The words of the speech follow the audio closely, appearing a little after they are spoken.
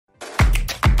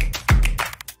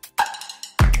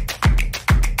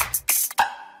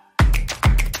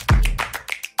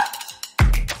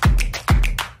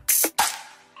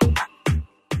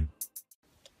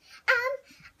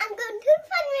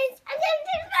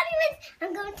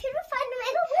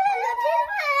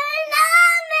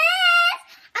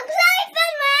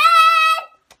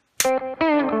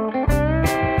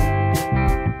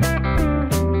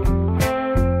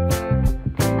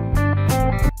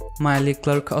Miley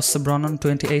Clark was born on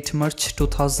 28 March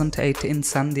 2008 in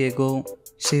San Diego.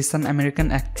 She is an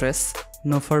American actress,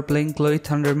 known for playing Chloe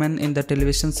Thunderman in the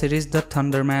television series The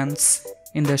Thundermans.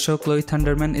 In the show, Chloe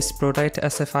Thunderman is portrayed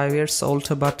as a 5 years old,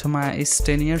 but Maya is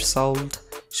 10 years old.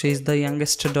 She is the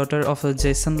youngest daughter of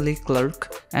Jason Lee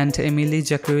Clark and Aimee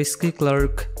Zakrewski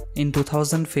Clark. In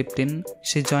 2015,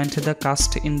 she joined the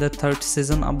cast in the 3rd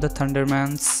season of The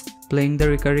Thundermans, playing the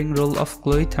recurring role of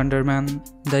Chloe Thunderman,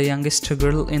 the youngest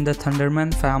girl in the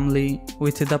Thunderman family,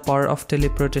 with the power of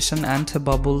teleportation and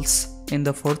bubbles. In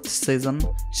the 4th season,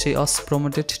 she was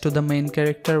promoted to the main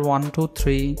character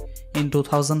 1-2-3. In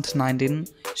 2019,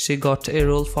 she got a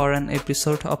role for an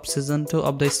episode of season 2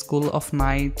 of the School of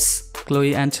Knights.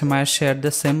 Chloe and Maya shared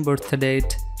the same birth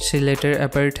date. She later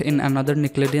appeared in another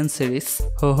Nickelodeon series,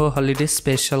 Ho Ho Holiday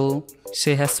Special.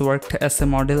 She has worked as a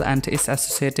model and is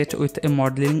associated with a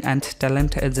modeling and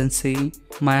talent agency.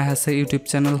 Maya has a YouTube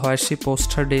channel where she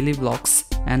posts her daily vlogs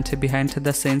and behind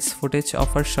the scenes footage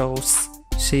of her shows.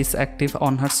 She is active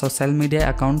on her social media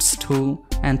accounts too,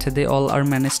 and they all are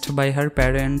managed by her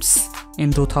parents.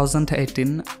 In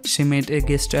 2018, she made a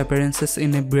guest appearances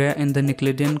in a Brea in the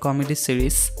Nickelodeon comedy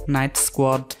series Night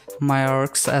Squad. Maya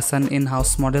works as an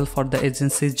in-house model for the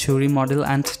agency Jury Model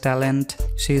and Talent.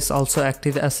 She is also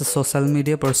active as a social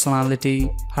media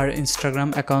personality. Her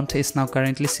Instagram account is now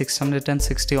currently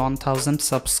 661,000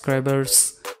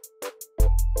 subscribers.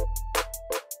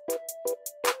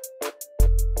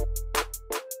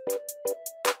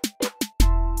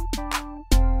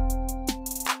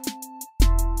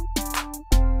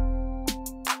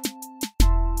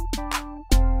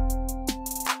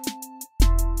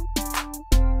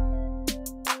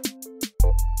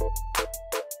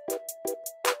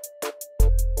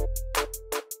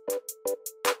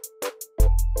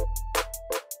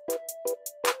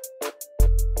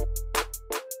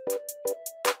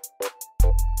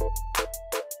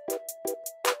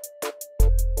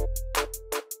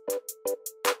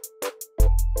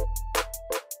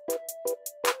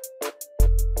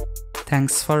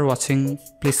 Thanks for watching.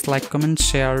 Please like, comment,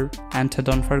 share, and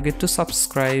don't forget to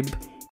subscribe.